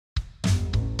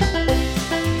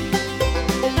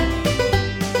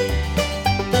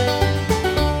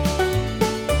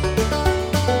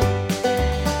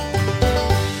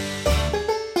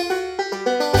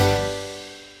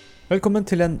Velkommen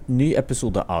til en ny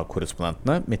episode av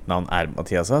Korrespondentene. Mitt navn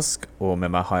Mathias Ask, og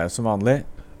med meg har jeg som vanlig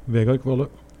Vegard Kvalle.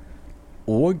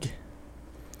 Og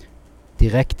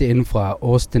direkte inn fra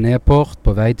Austin Airport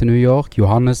på vei til New York,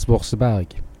 Johannes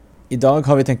Vorseberg. I dag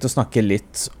har vi tenkt å snakke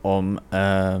litt om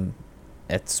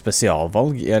et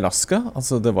spesialvalg i Alaska.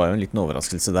 Altså, det var jo en liten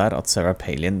overraskelse der at Sarah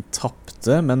Palin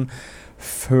tappte, men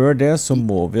før det så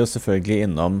må vi jo selvfølgelig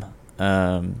innom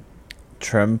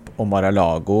Trump og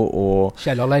Mar-a-Lago og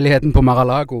Kjellerleiligheten på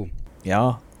Mar-a-Lago.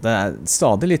 Ja, det er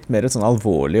stadig litt mer sånn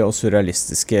alvorlige og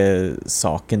surrealistiske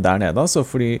saken der nede, altså,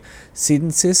 fordi siden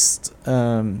sist,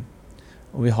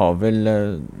 og vi har vel,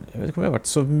 jeg vet ikke om vi har vært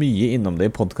så mye innom det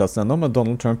i podcasten ennå, men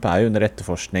Donald Trump er jo under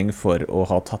etterforskning for å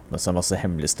ha tatt med seg masse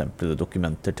hemmeligstemplede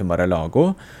dokumenter til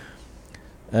Mar-a-Lago.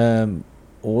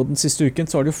 Og den siste uken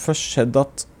så har det jo først skjedd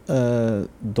at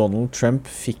Donald Trump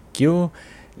fikk jo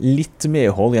litt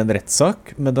medhold i en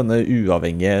rettssak med denne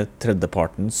uavhengige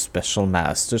tredjeparten Special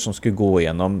Master som skulle gå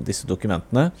gjennom disse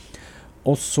dokumentene.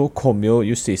 Og så kom jo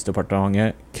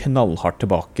Justisdepartementet knallhardt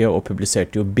tilbake og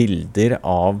publiserte jo bilder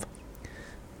av,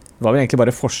 det var vel egentlig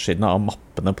bare forsiden av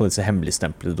mappene på disse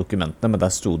hemmeligstemplede dokumentene, men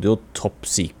der stod det jo top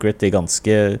secret i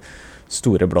ganske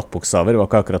store blokkbokstaver. Det var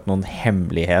ikke akkurat noen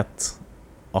hemmelighet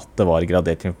at det var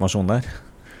gradert informasjon der.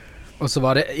 Og så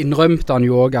var det innrømte han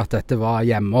jo også at dette var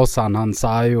hjemme hos han. Han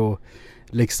sa jo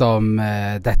liksom,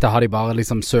 dette har de bare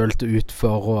liksom sølt ut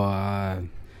for å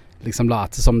liksom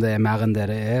late som det er mer enn det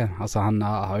er. Altså han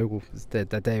har jo,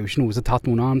 dette er jo ikke noe som er tatt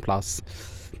noen annen plass.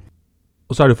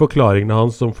 Og så er det forklaringene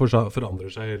hans som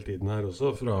forandrer seg hele tiden her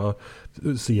også, fra å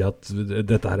si at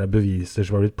dette her er beviser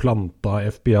som har blitt plantet av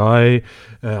FBI.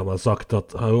 Han har sagt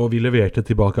at vi leverte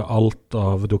tilbake alt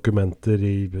av dokumenter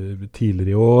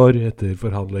tidligere i år etter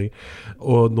forhandling.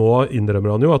 Og nå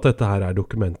innrømmer han jo at dette her er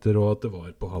dokumenter, og at det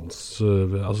var på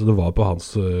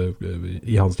hans,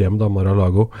 i hans hjem da,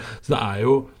 Mar-a-Lago. Så det er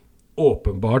jo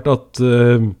åpenbart at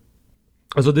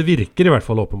altså det virker i hvert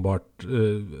fall åpenbart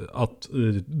at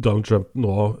Donald Trump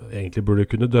nå egentlig burde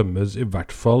kunne dømmes i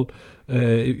hvert fall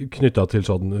knyttet til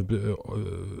sånn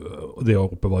det å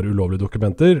oppbevare ulovlige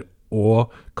dokumenter,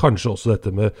 og kanskje også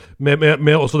dette med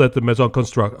også dette med sånn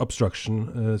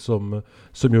obstruction som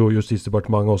jo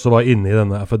Justisdepartementet også var inne i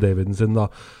denne affidaviten sin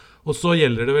da. Og så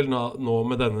gjelder det vel nå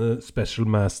med denne Special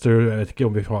Master, jeg vet ikke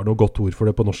om vi har noe godt ord for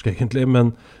det på norsk egentlig,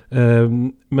 men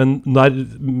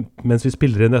mens vi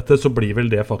spiller inn dette, så blir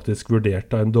vel det faktisk vurdert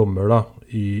av en dommer da,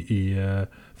 i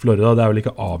Florida. Det er vel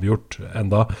ikke avgjort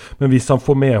enda. Men hvis han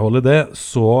får medhold i det,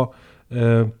 så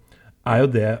er jo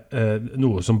det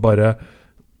noe som bare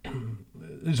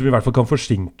som i hvert fall kan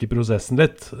forsinke prosessen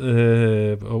litt.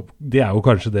 Og det er jo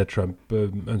kanskje det Trump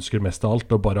ønsker mest av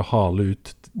alt, å bare hale ut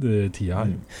tida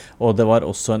her. Og det var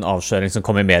også en avsløring som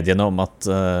kom i mediene om at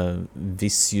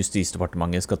hvis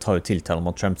Justisdepartementet skal ta ut tiltale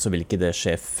mot Trump, så vil ikke det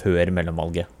skje før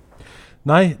mellomvalget.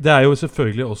 Nei, det er jo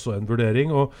selvfølgelig også en vurdering,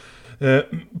 og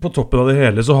på toppen av det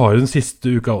hele så har jo den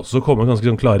siste uka også kommet ganske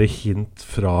sånn klare hint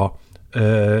fra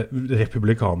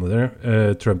republikanere,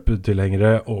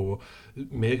 Trump-tilhengere, og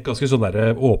med ganske sånne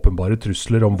der åpenbare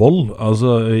trusler om vold.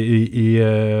 Altså i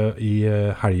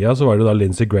helga så var det da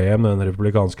Lindsey Graham, den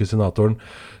republikanske senatoren,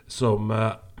 som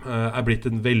er blitt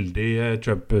en veldig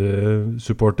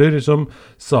Trump-supporter, som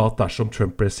sa at dersom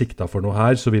Trump ble siktet for noe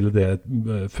her, så ville det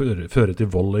føre til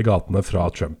vold i gatene fra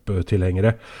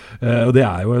Trump-tilhengere. Og det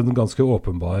er jo en ganske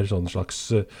åpenbar sånn slags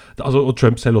altså, og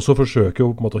Trump selv også forsøker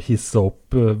jo på en måte å hisse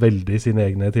opp veldig sine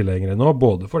egne tilhengere nå,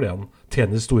 både fordi han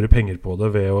tjener store penger på det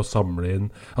ved å samle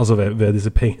inn, altså ved disse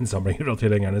pengeinnsamlinger fra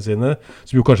tilhengerne sine,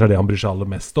 som jo kanskje er det han bryr seg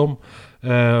aller mest om,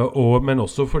 men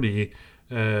også fordi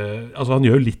altså han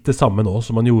gjør jo litt det samme nå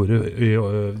som han gjorde i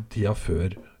tida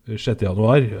før 6.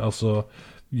 januar, altså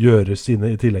gjøre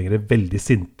sine tilhengere veldig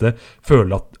sinte,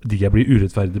 føle at de blir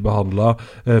urettferdig behandlet,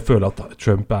 føle at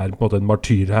Trump er på en måte en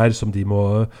martyr her som de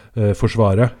må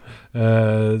forsvare.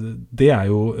 Det er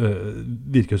jo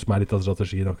virker som er litt av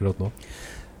strategien akkurat nå.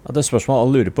 Ja, det spørsmålet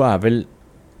alle lurer på er vel,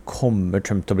 kommer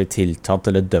Trump til å bli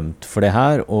tiltalt eller dømt for det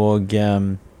her? Og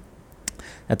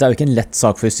dette er jo ikke en lett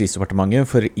sak for Justisdepartementet,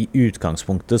 for i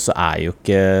utgangspunktet så er jo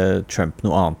ikke Trump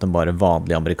noe annet enn bare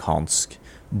vanlig amerikansk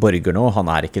borger nå.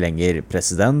 Han er ikke lenger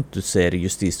president. Du ser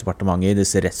Justisdepartementet i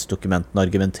disse rettsdokumentene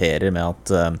argumenterer med at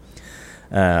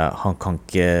han kan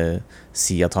ikke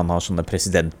si at han har sånne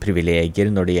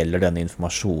presidentprivilegier når det gjelder denne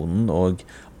informasjonen og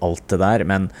alt det der,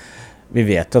 men vi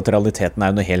vet jo at realiteten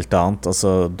er jo noe helt annet.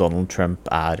 Altså, Donald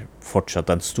Trump er fortsatt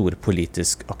en stor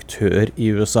politisk aktør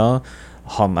i USA.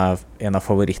 Han er en av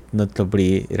favorittene til å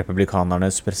bli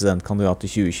republikanernes presidentkandidat i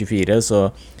 2024,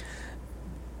 så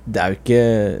det er jo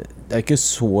ikke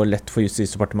så lett for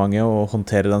Justisdepartementet å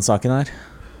håndtere den saken her.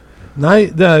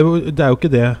 Nei, det er jo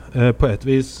ikke det, på et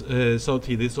vis.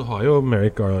 Samtidig så har jo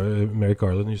Merrick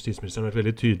Garland, justisministeren, vært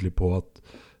veldig tydelig på at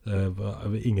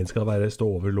ingen skal stå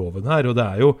over loven her. Og det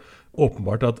er jo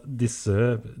åpenbart at i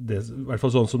hvert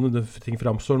fall sånn som ting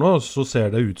framstår nå, så ser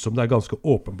det ut som det er ganske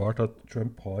åpenbart at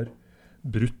Trump har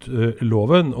brutt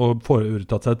loven og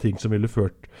foretatt seg ting som ville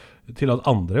ført til at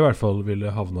andre i hvert fall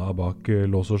ville havna bak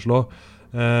lås og slå.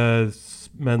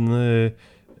 Men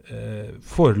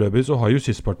foreløpig så har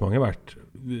Justisdepartementet vært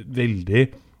veldig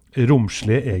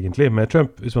romslig egentlig med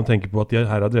Trump, hvis man tenker på at de her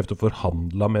har drevet og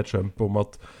forhandlet med Trump om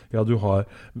at ja,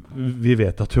 vi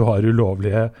vet at du har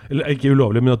ulovlige, eller ikke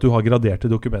ulovlige, men at du har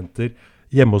graderte dokumenter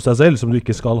hjemme hos deg selv som du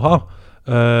ikke skal ha.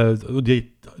 Og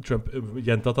Trump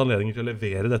gjentatt anledninger til å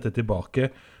levere dette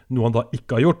tilbake, noe han da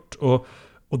ikke har gjort,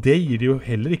 og det gir jo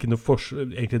heller ikke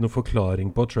egentlig noe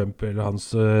forklaring på Trump eller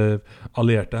hans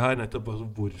allierte her, nettopp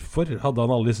hvorfor hadde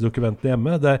han alle disse dokumentene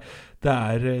hjemme. Det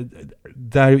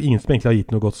er jo ingen som egentlig har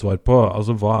gitt noe godt svar på.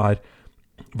 Altså,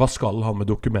 hva skal han med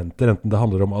dokumenter, enten det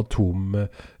handler om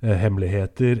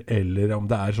atomhemmeligheter, eller om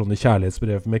det er sånne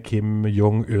kjærlighetsbrev med Kim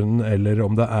Jong-un, eller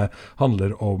om det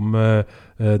handler om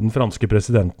den franske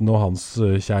presidenten og hans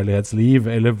kjærlighetsliv,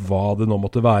 eller hva det nå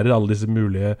måtte være, alle disse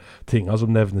mulige tingene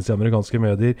som nevnes i amerikanske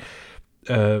medier.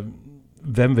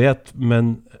 Hvem vet,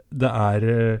 men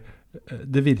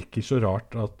det virker så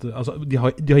rart at altså, de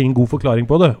har ingen god forklaring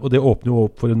på det, og det åpner jo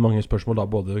opp for mange spørsmål da,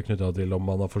 både knyttet til om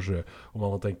man har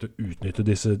tenkt å utnytte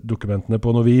disse dokumentene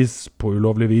på noe vis, på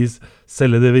ulovlig vis,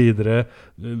 selge det videre,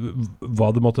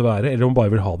 hva det måtte være, eller om man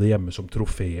bare vil ha det hjemme som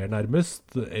trofeer nærmest,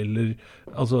 eller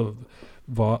altså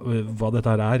hva dette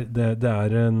her det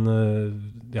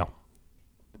ja,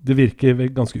 det virker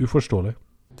ganske uforståelig.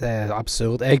 Det er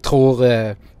absurd. Jeg tror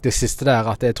det siste der,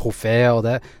 at det er trofeer, og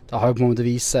det har jo på en måte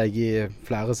vist seg i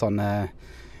flere sånne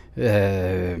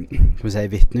kan vi si,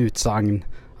 vitneutsagn,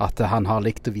 at han har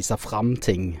likt å vise fram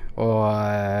ting. Og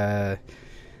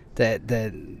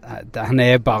han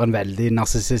er bare en veldig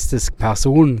narsissistisk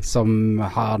person som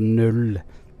har null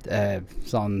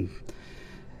sånn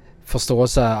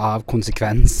forståelse av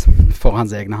konsekvens for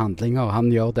hans egne handlinger. Han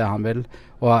gjør det han vil,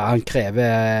 og han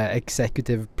krever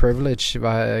executive privilege.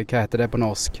 Hva heter det på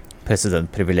norsk?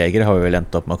 Presidentprivilegier har vi vel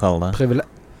endt opp med å kalle det.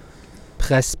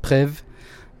 Presspriv.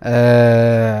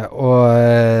 Og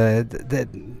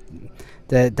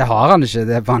det har han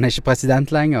ikke. Han er ikke president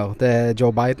lenger. Det er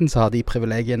Joe Biden som har de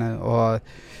privilegiene, og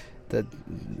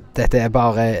dette er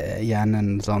bare igjen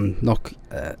en sånn nok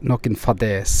en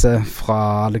fadese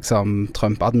fra liksom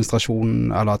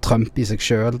Trump-administrasjonen, eller Trump i seg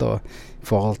selv da, i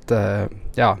forhold til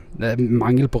det er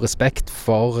mangel på respekt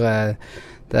for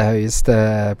det høyeste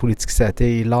politiske setet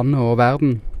i landet og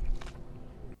verden.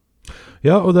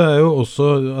 Ja, og det er jo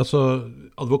også altså,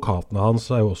 advokatene hans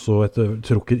er jo også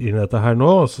trukket inn i dette her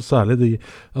nå, altså, særlig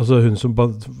hun som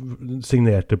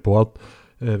signerte på at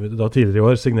da tidligere i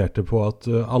år signerte på at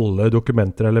alle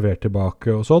dokumenter er levert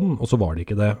tilbake og sånn, og så var det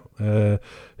ikke det.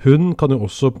 Hun kan jo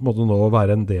også på en måte nå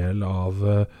være en del av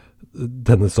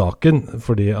denne saken,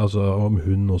 fordi altså, om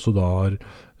hun også da har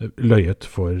løyet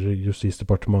for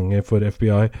Justisdepartementet, for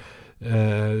FBI,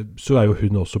 så er jo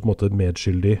hun også på en måte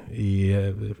medskyldig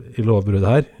i lovbrudd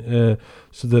her.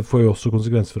 Så det får jo også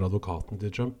konsekvenser for advokaten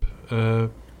til Trump.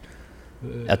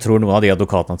 Jeg tror noen av de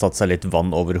advokatene har tatt seg litt vann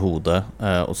over hodet,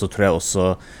 og så tror jeg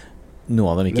også noen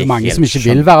av dem ikke helt skjønte. Det er mange som ikke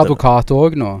vil være advokat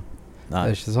også nå. Nei, det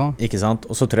er ikke så. Ikke sant?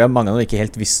 Og så tror jeg mange av dem ikke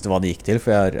helt visste hva det gikk til,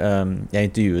 for jeg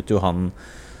intervjuet jo han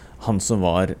som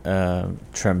var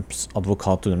Trumps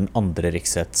advokat under den andre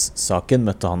riksrettssaken,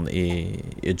 møtte han i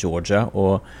Georgia,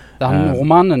 og det er han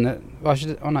nordmannen, var ikke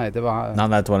det? Nei, det var...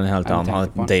 Nei, det var en helt annen. Han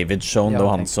het David Schoen, det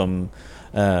var han som...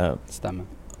 Stemmer.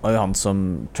 Og han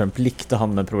som Trump likte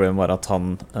han, men problemet var at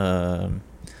han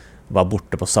var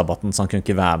borte på sabbaten, så han kunne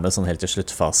ikke være med sånn helt til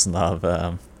sluttfasen av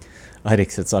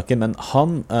riksrettssaken. Men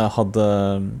han hadde,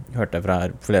 hørte jeg fra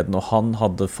her forleden, og han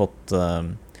hadde fått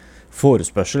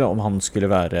forespørsel om han skulle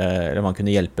være, eller om han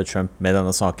kunne hjelpe Trump med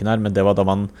denne saken her, men det var da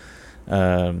man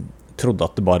trodde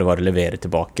at det bare var å levere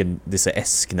tilbake disse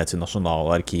eskene til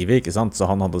Nasjonalarkivet, ikke sant? Så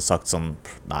han hadde sagt sånn,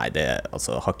 nei, det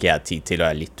altså, har ikke jeg tid til, og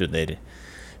jeg er litt under...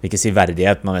 ikke si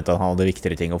verdighet, men han vet at han hadde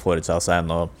viktigere ting å foreta seg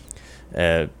enn å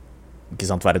ikke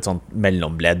sant, være et sånt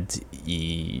mellomledd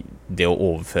i det å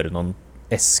overføre noen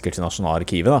esker til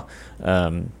Nasjonalarkivet da.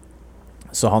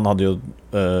 Så han hadde jo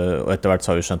og etter hvert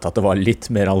så har vi skjønt at det var litt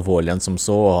mer alvorlig enn som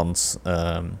så, og hans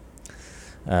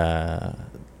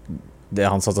det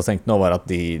han satt og tenkte nå var at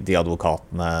de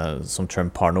advokatene som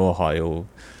Trump har nå er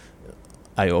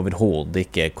jo overhodet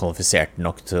ikke kvalifisert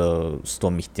nok til å stå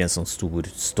midt i en sånn stor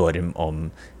storm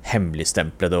om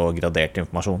hemmeligstemplede og gradert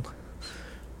informasjon.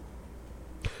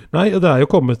 Nei, det jo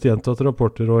kommet gjentatt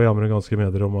rapporter og i amerikanske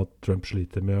medier om at Trump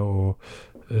sliter med å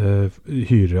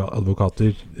hyre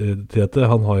advokater til dette.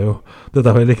 Han har jo,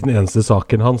 dette vel ikke den eneste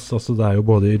saken hans, altså det jo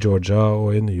både i Georgia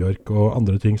og i New York og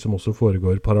andre ting som også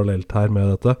foregår parallelt her med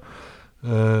dette.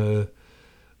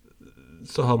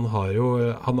 Så han jo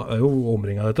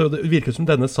omringet av dette, og det virker som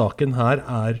denne saken her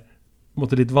på en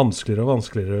måte litt vanskeligere og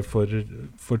vanskeligere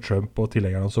for Trump og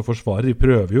tilhengerne hans å forsvare. De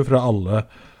prøver jo fra alle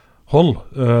hold,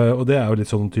 og det jo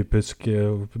litt sånn typisk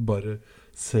bare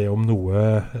se om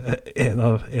noe en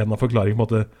av forklaringene på en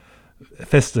måte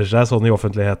fester seg sånn i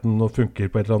offentligheten og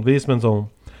funker på et eller annet vis, men sånn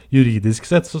juridisk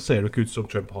sett så ser det ikke ut som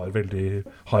Trump har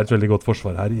et veldig godt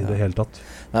forsvar her i det hele tatt.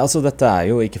 Nei, altså dette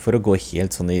jo ikke for å gå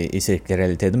helt sånn i sirkler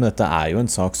hele tiden, men dette jo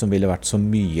en sak som ville vært så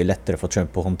mye lettere for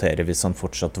Trump å håndtere hvis han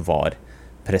fortsatt var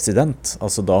president.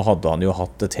 Altså da hadde han jo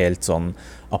hatt et helt sånn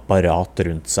apparat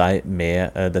rundt seg med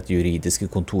dette juridiske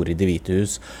kontoret i Det hvite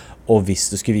hus, og hvis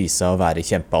det skulle vise seg å være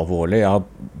kjempealvorlig, ja,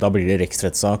 da blir det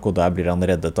rettsrettssak, og der blir han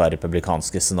reddet av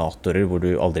republikanske senatorer, hvor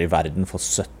du aldri i verden får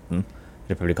 17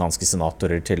 republikanske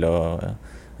senatorer til å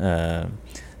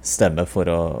stemme for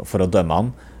å dømme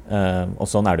han. Og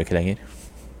sånn det ikke lenger.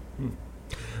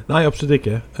 Nei, absolutt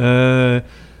ikke.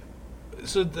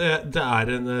 Så det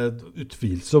en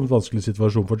utvilsomt vanskelig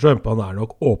situasjon for Trump. Han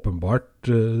nok åpenbart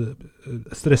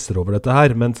stresser over dette her,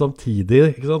 men samtidig,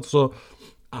 ikke sant, så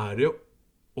det jo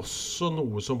også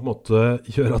noe som på en måte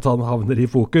gjør at han havner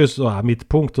i fokus og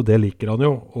midtpunkt, og det liker han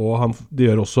jo, og det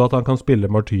gjør også at han kan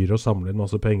spille martyr og samle en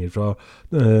masse penger fra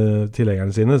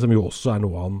tilhengerne sine, som jo også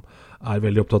noe han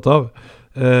veldig opptatt av.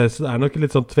 Så det nok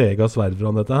litt sånn tvega sverd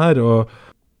for han dette her, og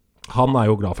han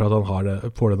jo glad for at han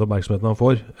får den oppmerksomheten han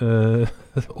får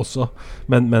også,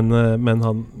 men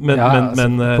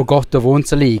på godt og vondt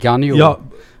så liker han jo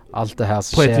alt det her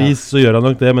som skjer. På et vis så gjør han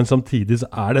nok det, men samtidig så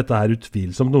dette her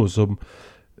utvilsomt noe som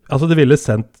altså det ville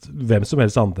sendt hvem som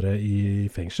helst andre i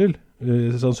fengsel,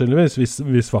 sannsynligvis,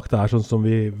 hvis fakta sånn som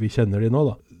vi kjenner de nå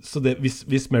da. Så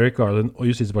hvis Merrick Garland og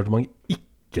Justisdepartementet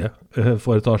ikke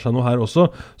foretar seg noe her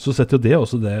også, så setter jo det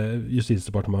også det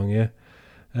Justisdepartementet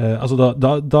altså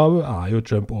da jo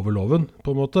Trump over loven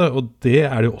på en måte, og det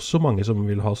det jo også mange som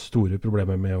vil ha store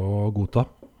problemer med å godta.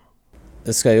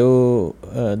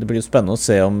 Det blir jo spennende å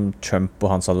se om Trump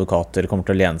og hans advokater kommer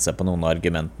til å lene seg på noen av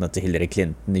argumentene til Hillary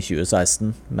Clinton i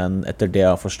 2016, men etter det jeg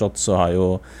har forstått så har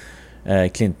jo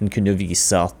Clinton kunne jo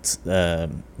vise at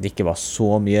det ikke var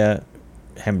så mye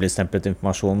hemmeligstemplet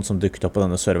informasjon som dukket opp på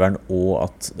denne serveren, og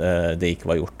at det ikke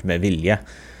var gjort med vilje.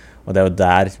 Og det jo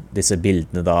der disse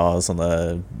bildene da,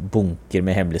 sånne bunker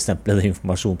med hemmeligstemplet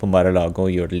informasjon på Mar-a-Lago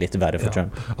gjør det litt verre for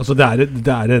Trump. Altså det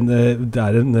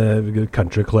en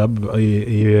country club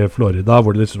i Florida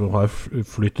hvor det liksom har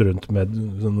flytt rundt med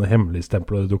sånne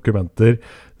hemmeligstemplede dokumenter.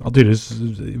 Tydeligvis,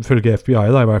 ifølge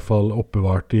FBI da, i hvert fall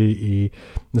oppbevart i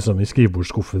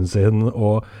skrivebordsskuffen sin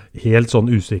og helt sånn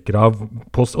usikker av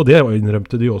post. Og det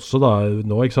innrømte de også da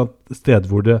nå, ikke sant? Sted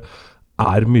hvor det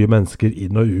mye mennesker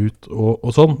inn og ut og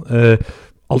sånn.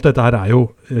 Alt dette her jo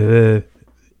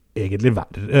egentlig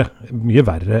mye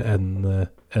verre enn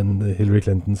Hillary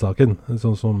Clinton-saken,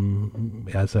 sånn som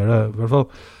jeg ser det i hvert fall.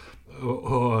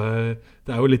 Og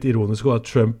det jo litt ironisk at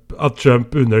Trump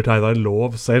undertegnet en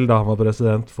lov selv da han var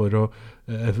president for å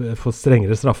få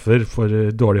strengere straffer for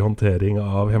dårlig håndtering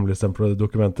av hemmeligstemplede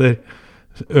dokumenter.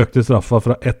 Økte straffa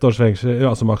fra 1 års fengsel,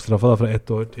 altså maksstraffa da, fra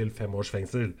 1 år til 5 års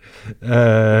fengsel.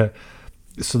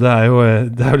 Så det jo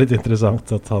litt interessant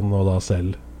at han nå da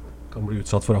selv kan bli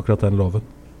utsatt for akkurat den loven.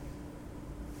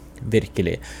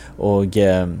 Virkelig. Og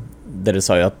dere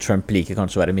sa jo at Trump liker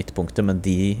kanskje å være midtpunktet, men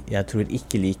jeg tror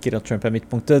ikke liker at Trump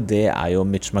midtpunktet, det jo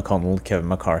Mitch McConnell, Kevin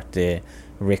McCarthy,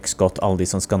 Rick Scott, alle de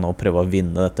som skal nå prøve å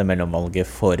vinne dette mellomvalget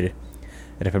for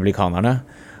republikanerne.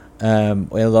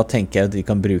 Og da tenker jeg at de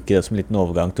kan bruke det som en liten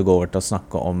overgang til å gå over til å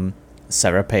snakke om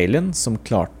Sarah Palin, som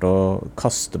klarte å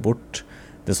kaste bort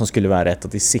det som skulle være et av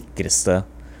de sikreste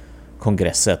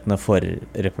kongresssetene for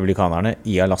republikanerne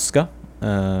i Alaska,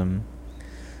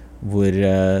 hvor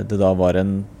det da var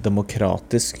en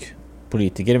demokratisk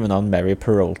politiker ved navn Mary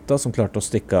Peralta som klarte å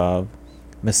stikke av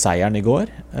med seieren i går.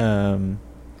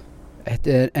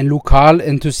 En lokal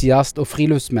entusiast og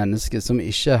friluftsmenneske som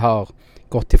ikke har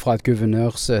gått ifra et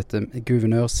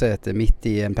guvernørsete midt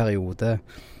i en periode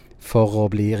for å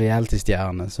bli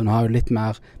reality-stjerne. Så hun har jo litt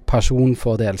mer pasjon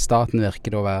for delstaten,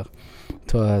 virker det å være.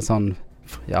 Sånn,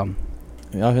 ja.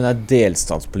 Ja, hun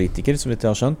delstatspolitiker, så vidt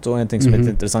jeg har skjønt, og en ting som litt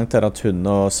interessant at hun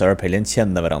og Sarah Palin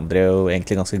kjenner hverandre jo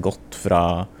egentlig ganske godt fra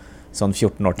sånn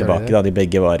 14 år tilbake, da de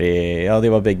begge var de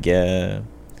var begge,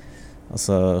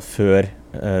 altså før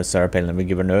Sarah Palin ble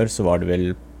guvernør, så var det vel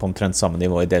på omtrent samme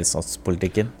nivå i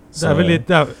delstatspolitikken. Det er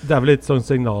vel litt sånn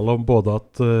signal om både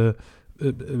at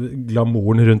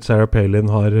glamouren rundt Sarah Palin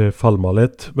har falmet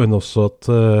litt, men også at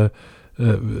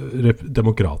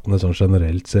demokratene sånn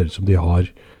generelt ser ut som de har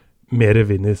mer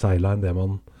vind i seila enn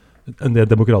det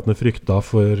demokratene frykta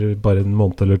for bare en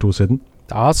måned eller to siden.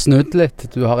 Det har snudd litt,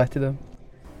 du har rett i det.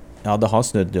 Ja, det har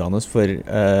snudd, Johannes, for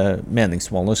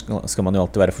meningsmåler skal man jo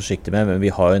alltid være forsiktig med, men vi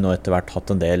har jo nå etter hvert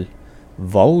hatt en del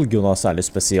valg, og da særlig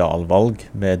spesialvalg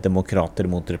med demokrater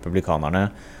mot republikanerne,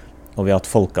 og vi har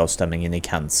hatt folkeavstemmingen i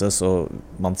Kansas, og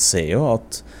man ser jo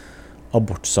at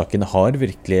abortsaken har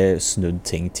virkelig snudd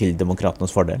ting til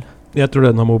demokratenes fordel. Jeg tror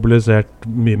den har mobilisert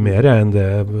mye mer enn det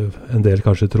en del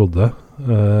kanskje trodde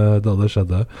da det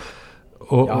skjedde.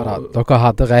 Ja da, dere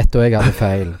hadde rett og jeg hadde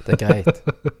feil, det greit.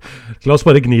 La oss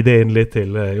bare gni det inn litt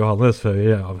til, Johannes, før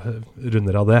vi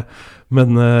runder av det.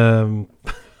 Men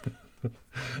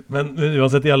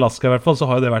uansett i Alaska i hvert fall, så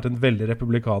har jo det vært en veldig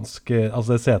republikansk,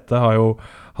 altså det setet har jo,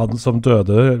 han som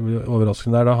døde,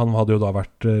 overraskende der da, han hadde jo da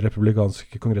vært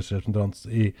republikansk kongressrepresentant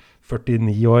i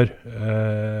 49 år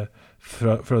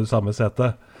fra det samme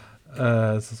setet.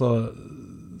 Altså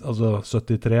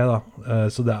 73 da,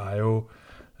 så det er jo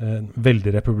en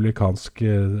veldig republikansk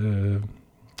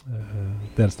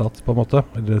delstat på en måte,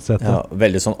 eller sete. Ja,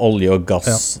 veldig sånn olje- og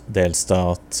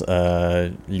gass-delstat,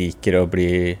 liker å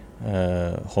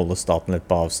holde staten litt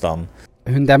på avstand.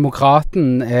 Hun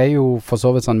demokraten er jo for så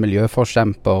vidt sånn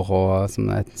miljøforkjemper og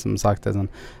som sagt er sånn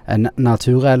en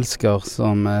naturelsker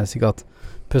som sikkert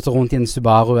putter rundt i en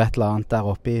Subaru et eller annet der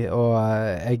oppe i, og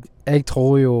jeg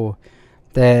tror jo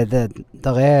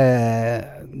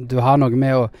du har noe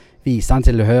med å vise en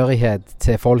tilhørighet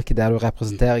til folket der du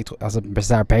representerer. Altså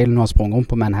Sarah Palin har sprunget rundt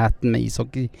på Manhattan med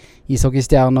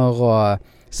ishockeystjerner og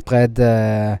spredd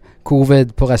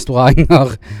covid på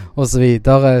restauranter og så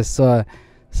videre, så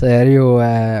er det jo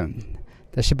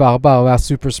det er ikke bare å være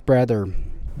superspreader.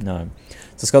 Nei.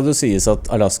 Så skal det jo sies at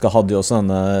Alaska hadde jo også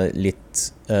denne litt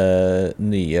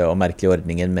nye og merkelige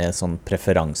ordningen med sånn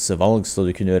preferansevalg, så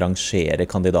du kunne jo rangere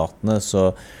kandidatene, så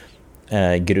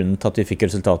grunnen til at vi fikk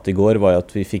resultatet i går var jo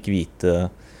at vi fikk vite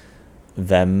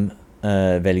hvem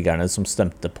velgerne som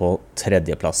stemte på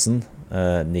tredjeplassen,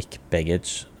 Nick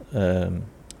Begich,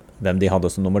 hvem de hadde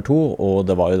som nummer 2, og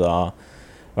det var jo da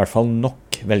i hvert fall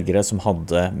nok velgere som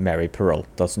hadde Mary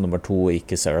Peralta som nummer 2,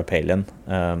 ikke Sarah Palin.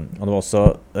 Og det var også,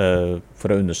 for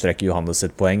å understreke Johannes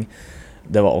sitt poeng,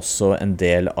 det var også en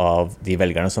del av de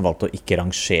velgerne som valgte å ikke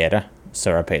rangere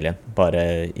Sarah Palin,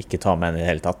 bare ikke ta med henne i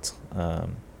det hele tatt.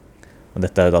 Og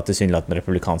dette er jo da tilsynelatende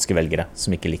republikanske velgere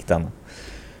som ikke likte henne.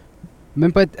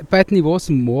 Men på et nivå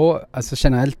som må, altså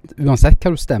generelt, uansett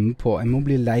hva du stemmer på, jeg må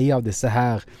bli lei av disse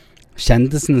her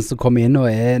kjendisene som kommer inn og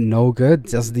er no good.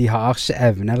 Altså de har ikke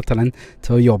evne eller talent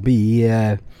til å jobbe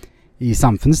i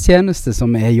samfunnstjeneste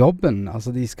som er jobben.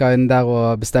 Altså de skal inn der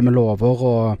og bestemme lover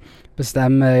og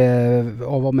bestemme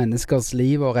over menneskers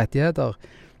liv og rettigheter.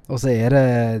 Og så er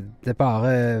det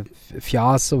bare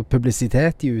fjas og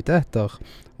publisitet de er ute etter.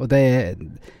 Og det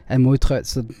jeg må jo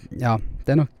så ja,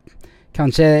 det er nok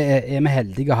kanskje er vi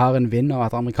heldige og har en vinn av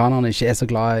at amerikanerne ikke er så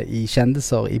glad i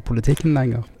kjendiser i politikken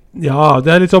lenger. Ja,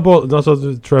 det er litt sånn altså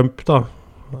Trump da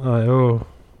er jo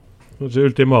det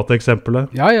ultimate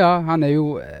eksempelet. Ja, han er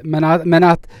jo men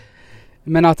at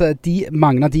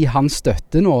mange av de han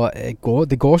støtter nå det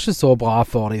går ikke så bra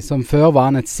for dem. Som før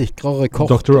var han et sikrere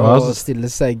kort og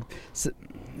stille seg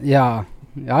ja.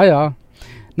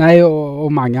 Nei,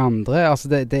 og mange andre. Altså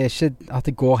det er ikke at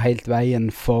det går helt veien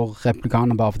for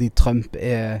republikanerne bare fordi Trump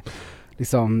er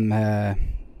liksom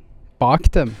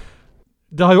bak dem.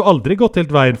 Det har jo aldri gått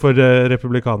helt veien for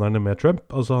republikanerne med Trump.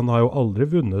 Altså han har jo aldri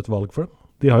vunnet valg for dem.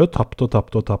 De har jo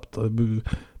tapt.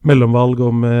 Mellomvalg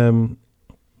om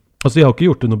altså de har ikke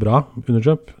gjort det noe bra under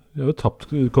Trump. De har jo tapt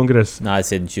kongressen. Nei,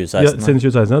 siden 2016. Ja, siden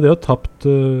 2016, ja. De har tapt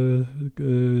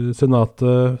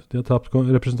senatet, de har tapt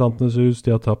representantenes hus,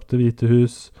 de har tapt det hvite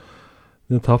hus,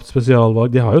 de har tapt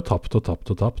spesialvalg. De har jo tapt.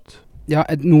 Ja,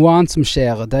 noe annet som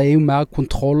skjer, det er jo mer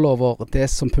kontroll over det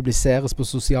som publiseres på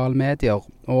sosiale medier,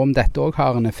 og om dette også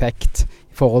har en effekt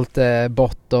i forhold til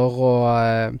botter, og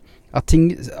at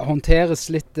ting håndteres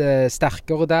litt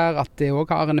sterkere der, at det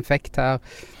også har en effekt her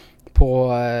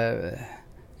på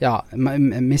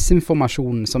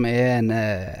misinformasjon, som er en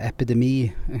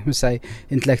epidemi, jeg må si,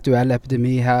 intellektuell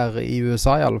epidemi her i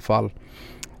USA i alle fall,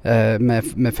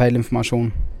 med feil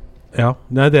informasjon. Ja,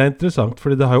 nei, det er interessant,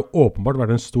 fordi det har jo åpenbart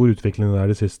vært en stor utvikling der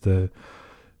de siste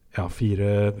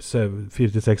 4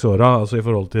 til 6 åra, altså i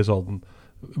forhold til sånn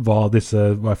hva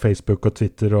Facebook og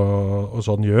Twitter og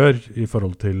sånn gjør i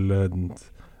forhold til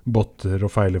botter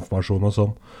og feilinformasjon og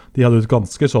sånn. De hadde et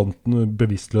ganske sånn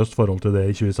bevisstløst forhold til det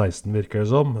i 2016, virker det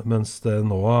som, mens det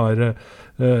nå har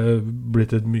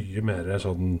blitt et mye mer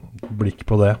sånn blikk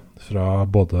på det fra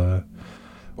både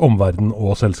omverdenen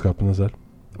og selskapene selv.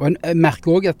 Og jeg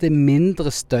merker også at det er mindre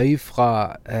støy fra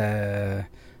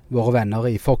våre venner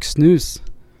i Fox News.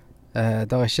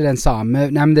 Det er ikke den samme,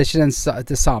 det er ikke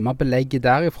det samme belegget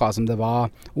derifra som det var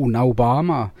under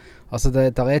Obama. Altså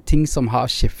det er ting som har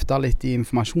skiftet litt i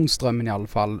informasjonsstrømmen i alle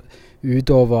fall,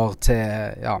 utover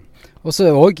til, ja. Og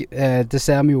så også, det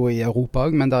ser vi jo i Europa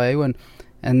også, men det er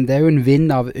jo en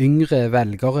vind av yngre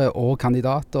velgere og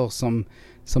kandidater som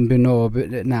begynner å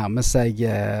nærme seg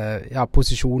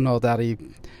posisjoner der de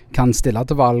kan stille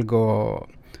til valg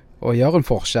og gjøre en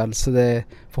forskjell. Så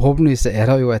forhåpentligvis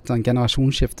er det jo et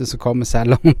generasjonsskifte som kommer,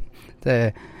 selv om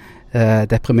det er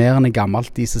deprimerende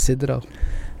gammelt de som sitter der.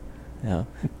 Ja.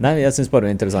 Nei, jeg synes bare det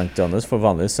er interessant, Johannes, for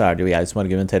vanligvis så er det jo jeg som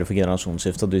argumenterer for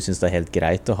generasjonsskift, og du synes det er helt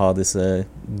greit å ha disse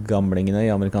gamlingene i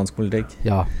amerikansk politikk.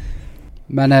 Ja,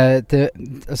 men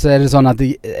så er det sånn at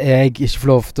jeg ikke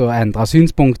får lov til å endre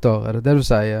synspunkter, er det det du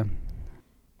sier?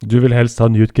 Du vil helst ha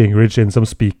Newt Gingrich inn som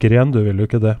speaker igjen, du vil jo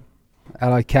ikke det?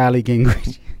 Eller Callie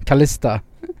Gingrich, Callista.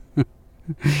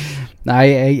 Nei,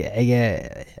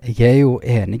 jeg er jo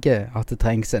enig at det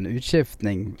trengs en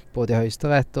utskiftning både i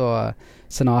Høyesterett og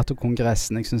Senat og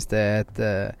Kongressen. Jeg synes det er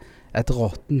et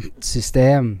råttent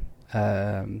system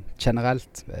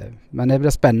generelt. Men det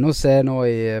blir spennende å se nå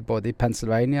både i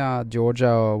Pennsylvania,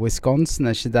 Georgia og Wisconsin.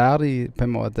 Er ikke der de på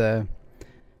en måte...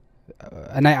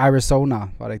 Nei, Arizona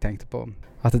var det jeg tenkte på.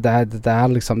 At det der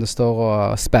liksom det står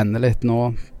og spenner litt nå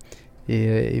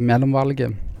i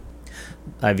mellomvalget.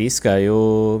 Nei, vi skal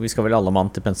vel alle mann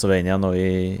til Pennsylvania nå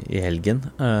i helgen,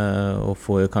 og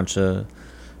får jo kanskje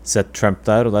sett Trump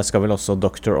der, og der skal vel også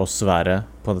Dr. Oz være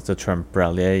på dette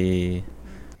Trump-rallyet i...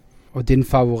 Og din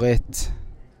favoritt,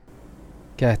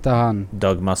 hva heter han?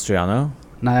 Doug Mastriano?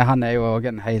 Nei, han er jo også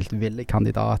en helt villig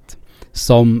kandidat,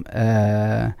 som,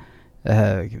 hva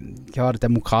var det,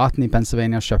 demokraten i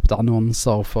Pennsylvania kjøpte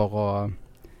annonser for å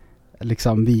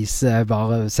liksom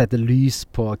bare sette lys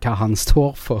på hva han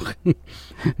står for,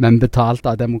 men betalt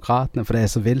av demokratene, for det er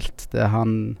så vilt det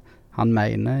han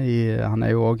mener. Han er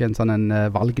jo også en sånn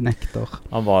valgnekter.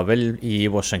 Han var vel i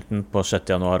Washington på 6.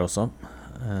 januar også.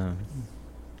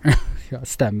 Ja,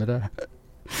 stemmer det.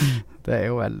 Det er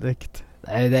jo veldig.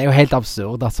 Det er jo helt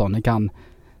absurd at sånne kan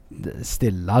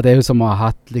stille. Det er jo som å ha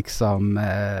hatt liksom...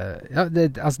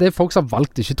 det er folk som har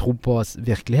valgt ikke tro på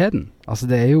virkeligheten. Altså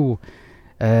det er jo...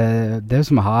 det er jo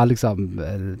som å ha liksom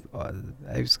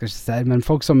jeg skal ikke si, men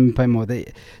folk som på en måte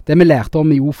det vi lærte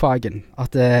om i O-fagen, at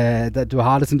du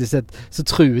har liksom disse så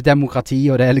truer demokrati,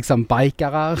 og det er liksom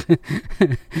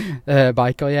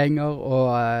bikergjenger, og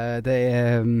det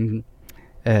er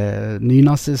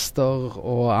nynazister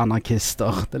og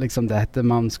anarkister. Det er liksom dette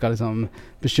man skal liksom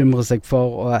bekymre seg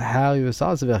for, og her i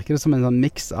USA så virker det som en sånn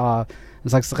mix av en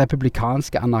slags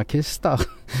republikanske anarkister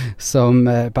som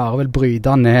bare vil bryte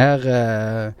ned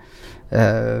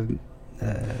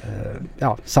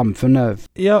samfunnet.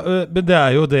 Ja, men det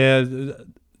er jo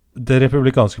det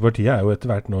republikanske partiet er jo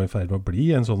etter hvert nå i ferd med å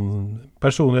bli en sånn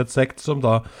personlighetssekt som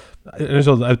da en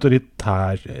sånn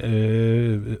autoritær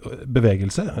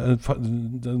bevegelse.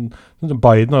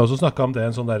 Biden har også snakket om det,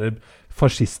 en sånn der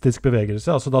fascistisk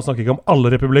bevegelse. Altså da snakker jeg ikke om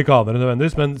alle republikanere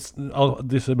nødvendigvis, men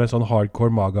disse med sånn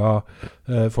hardcore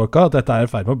maga-folka. Dette er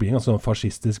i ferd med å bli en sånn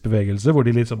fascistisk bevegelse, hvor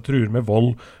de liksom truer med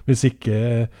vold hvis ikke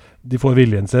de får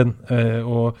viljen sin,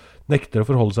 og nekter å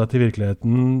forholde seg til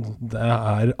virkeligheten.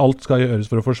 Alt skal gjøres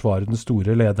for å forsvare den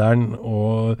store lederen,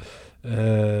 og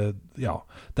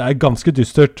det er ganske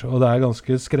dystert, og det er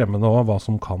ganske skremmende også hva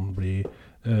som kan bli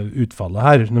utfallet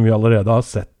her. Når vi allerede har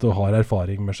sett og har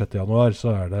erfaring med 6. januar, så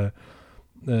er det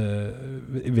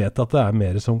vi vet at det er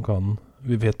mer som kan,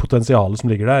 vi vet potensialet som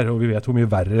ligger der, og vi vet hvor mye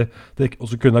verre det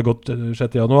også kunne ha gått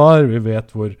 6. januar. Vi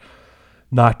vet hvor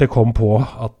nært det kom på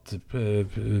at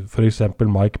for eksempel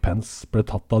Mike Pence ble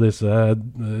tatt av disse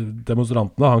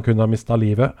demonstrantene. Han kunne ha mistet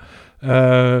livet.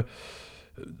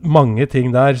 Mange ting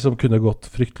der som kunne gått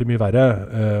fryktelig mye verre,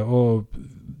 og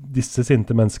disse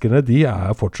sinte menneskene, de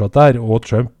er fortsatt der, og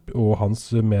Trump og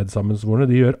hans medsammensvorne,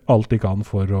 de gjør alt de kan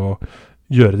for å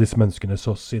gjøre disse menneskene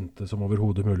så sinte som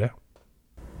overhodet mulig.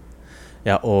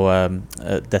 Ja, og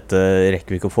dette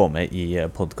rekker vi ikke å få med i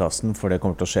podcasten, for det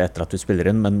kommer til å skje etter at vi spiller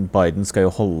inn, men Biden skal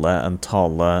jo holde en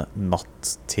tale natt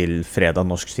til fredag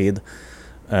norsk tid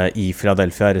i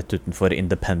Philadelphia, rett utenfor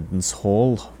Independence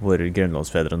Hall, hvor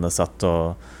grunnlovsfedrene satt og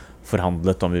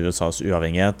forhandlet om USAs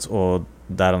uavhengighet, og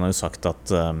der han har jo sagt at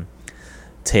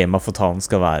tema for talen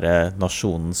skal være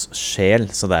nasjonens sjel,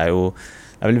 så det er jo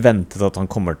vel ventet at han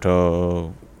kommer til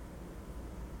å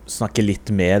snakke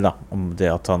litt mer da, om det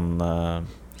at han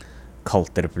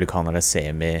kalte republikanerne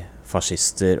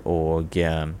semifascister og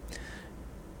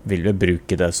vil jo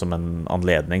bruke det som en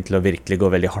anledning til å virkelig gå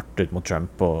veldig hardt ut mot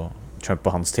Trump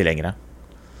og hans tilhengere.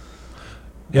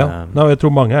 Ja, jeg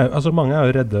tror mange er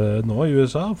jo redde nå i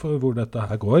USA for hvor dette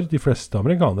her går. De fleste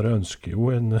amerikanere ønsker jo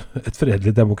et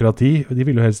fredelig demokrati. De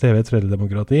vil jo helst heve et fredelig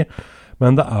demokrati.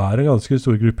 Men det er en ganske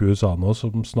stor gruppe i USA nå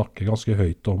som snakker ganske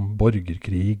høyt om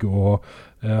borgerkrig og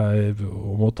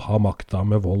om å ta makta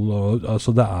med vold.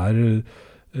 Altså det er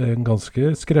en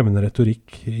ganske skremmende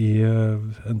retorikk i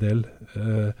en del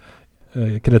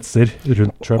kretser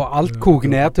rundt Trump. Og alt koker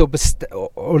ned til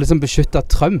å liksom beskytte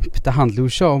Trump. Det handler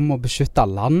jo ikke om å beskytte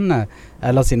landet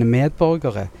eller sine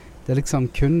medborgere. Det liksom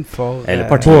kun for eller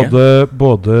partiet.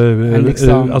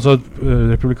 Altså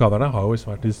republikanerne har jo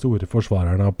vært de store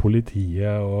forsvarerne av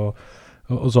politiet og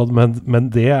sånn, men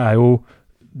det er jo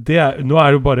nå er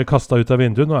det jo bare kastet ut av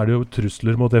vinduet. Nå er det jo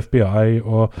trusler mot FBI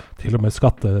og til og med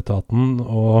skatteetaten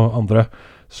og andre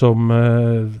som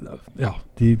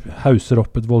de hauser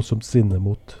opp et voldsomt sinne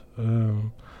mot.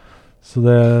 Så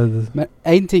det Men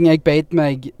en ting jeg beit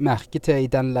meg merke til i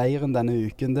den leiren denne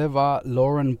uken, det var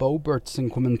Lauren Boebert sin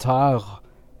kommentar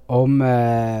om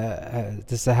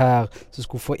disse her som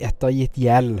skulle få ettergitt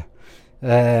gjeld.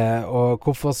 Og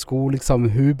hvorfor skulle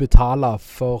liksom hun betale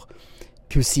for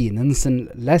kusinen sin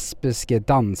lesbiske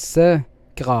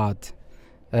dansegrad?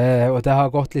 Og det har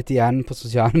gått litt igjen på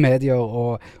sosiale medier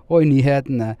og i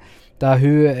nyhetene, der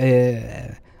hun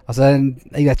altså,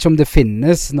 jeg vet ikke om det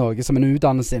finnes noe som en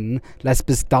utdannelse innen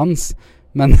lesbisk dans,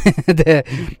 men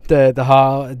det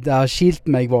har skilt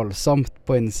meg voldsomt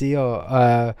på innsiden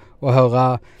å høre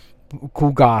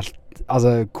hvor galt,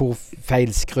 altså hvor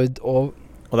feilskrudd og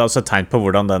det er også et tegn på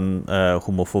hvordan den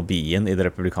homofobien i det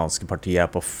republikanske partiet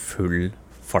er på full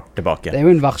fart tilbake. Det er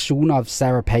jo en versjon av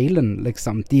Sarah Palin,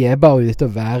 liksom. De er bare ute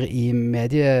å være i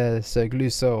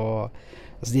mediesøkelyset, og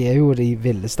altså, de er jo de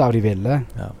villeste av de ville.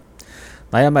 Ja.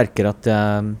 Nei, jeg merker at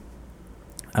jeg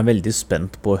er veldig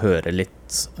spent på å høre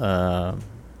litt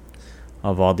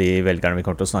av hva de velgerne vi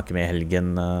kommer til å snakke med i helgen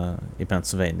i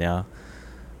Pennsylvania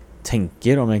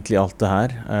tenker om egentlig alt det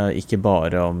her. Ikke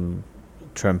bare om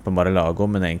Trump og Mar-a-Lago,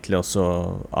 men egentlig også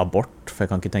abort, for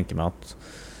jeg kan ikke tenke meg at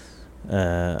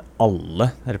alle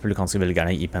republikanske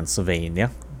velgerne i Pennsylvania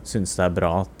synes det er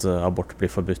bra at abort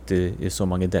blir forbudt i så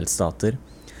mange delstater.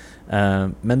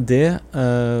 Men det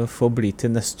får bli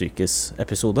til neste ukes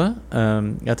episode.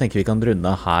 Jeg tenker vi kan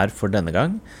runde her for denne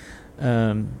gang.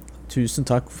 Tusen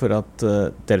takk for at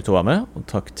dere to var med, og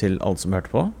takk til alle som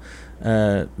hørte på.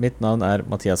 Mitt navn er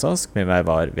Mathias Ask, med meg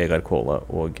var Vegard Kåle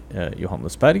og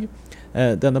Johannes Berg.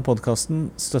 Denne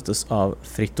podcasten støttes av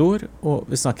Fritt Ord, og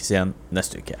vi snakkes igjen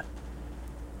neste uke.